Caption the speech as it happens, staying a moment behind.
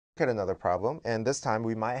at another problem, and this time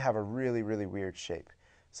we might have a really, really weird shape.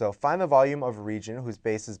 So find the volume of a region whose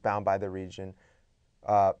base is bound by the region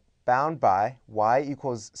bound by y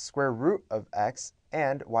equals square root of x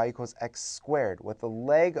and y equals x squared, with the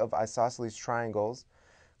leg of isosceles triangles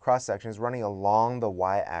cross sections running along the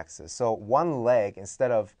y-axis. So one leg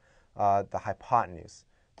instead of the hypotenuse.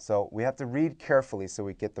 So we have to read carefully so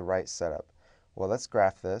we get the right setup. Well, let's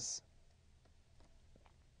graph this.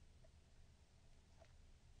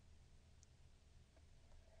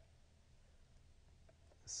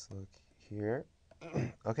 Let's look here.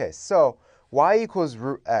 Okay, so y equals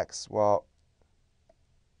root x. Well,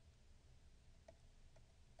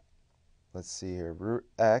 let's see here. Root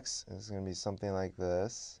x is going to be something like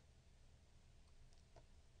this.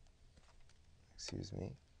 Excuse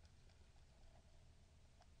me.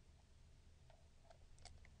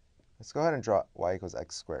 Let's go ahead and draw y equals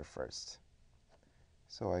x squared first.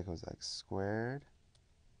 So y equals x squared.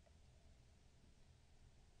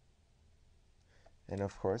 And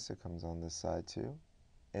of course, it comes on this side too.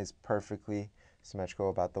 It's perfectly symmetrical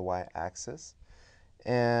about the y-axis.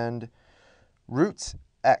 And root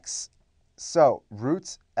x. So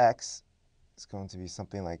root x is going to be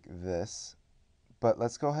something like this. But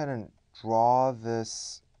let's go ahead and draw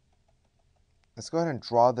this. Let's go ahead and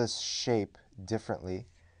draw this shape differently,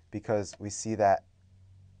 because we see that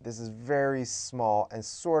this is very small and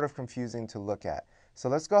sort of confusing to look at. So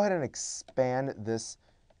let's go ahead and expand this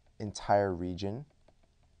entire region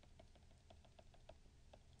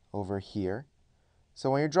over here.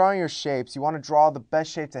 So when you're drawing your shapes, you want to draw the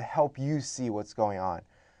best shape to help you see what's going on.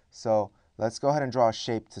 So let's go ahead and draw a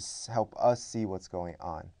shape to help us see what's going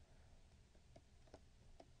on.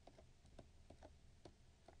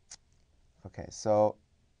 Okay, so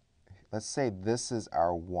let's say this is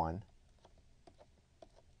our 1.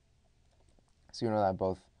 So you know that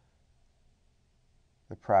both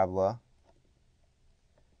the parabola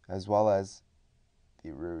as well as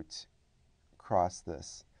the root cross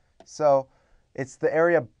this. So it's the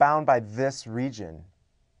area bound by this region.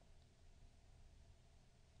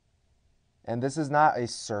 And this is not a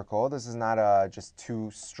circle. This is not just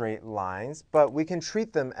two straight lines, but we can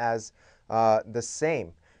treat them as the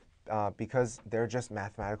same because they're just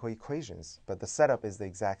mathematical equations. But the setup is the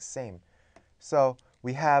exact same. So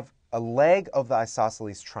we have a leg of the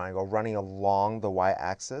isosceles triangle running along the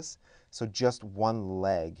y-axis. So just one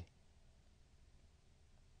leg.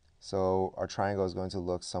 So our triangle is going to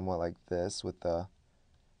look somewhat like this with the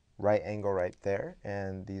right angle right there.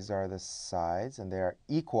 And these are the sides, and they are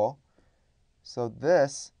equal. So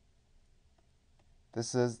this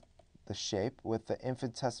is the shape with the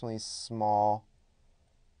infinitesimally small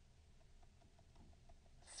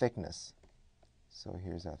thickness. So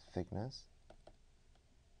here's our thickness.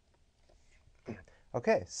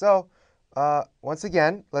 Okay, so once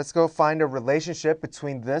again, let's go find a relationship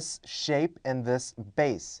between this shape and this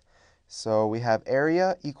base. So we have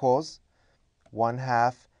area equals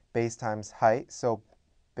 1/2 base times height. So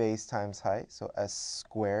base times height, so s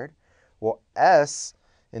squared. Well, s,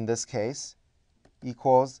 in this case,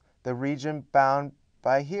 equals the region bound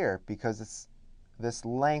by here, because it's this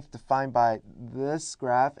length defined by this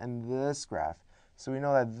graph and this graph. So we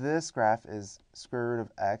know that this graph is square root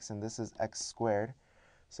of x, and this is x squared.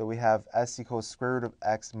 So we have s equals square root of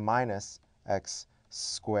x minus x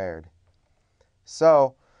squared.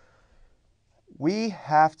 So we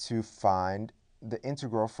have to find the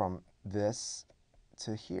integral from this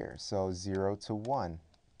to here, so 0 to 1.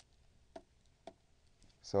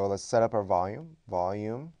 So let's set up our volume.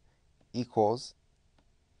 Volume equals,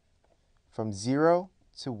 from 0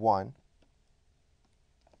 to 1,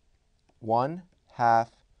 1/2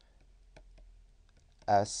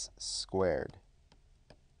 s squared.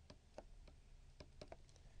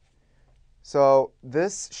 So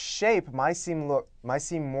this shape might seem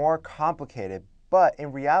more complicated, but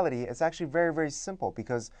in reality, it's actually very, very simple,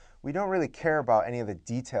 because we don't really care about any of the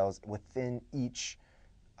details within each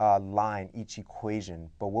line, each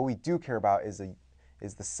equation. But what we do care about is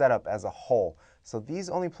the setup as a whole. So these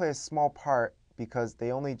only play a small part because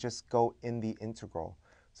they only just go in the integral.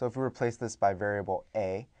 So if we replace this by variable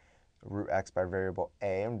a, root x by variable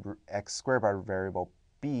a, and root x squared by variable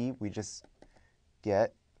b, we just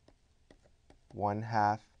get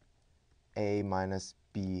 1/2 a minus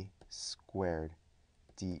b squared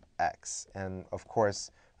dx. And of course,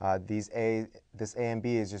 this a and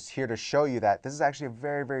b is just here to show you that this is actually a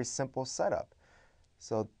very, very simple setup.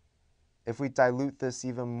 So if we dilute this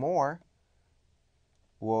even more,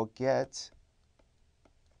 we'll get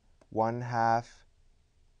 1/2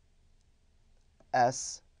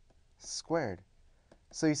 s squared.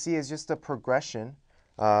 So you see, it's just a progression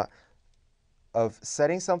of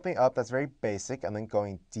setting something up that's very basic and then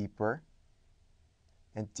going deeper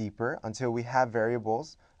and deeper until we have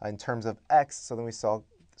variables in terms of x, so then we solve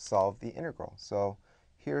the integral. So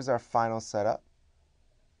here's our final setup.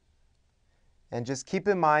 And just keep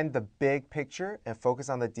in mind the big picture and focus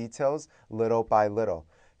on the details little by little.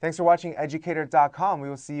 Thanks for watching Educator.com. We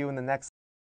will see you in the next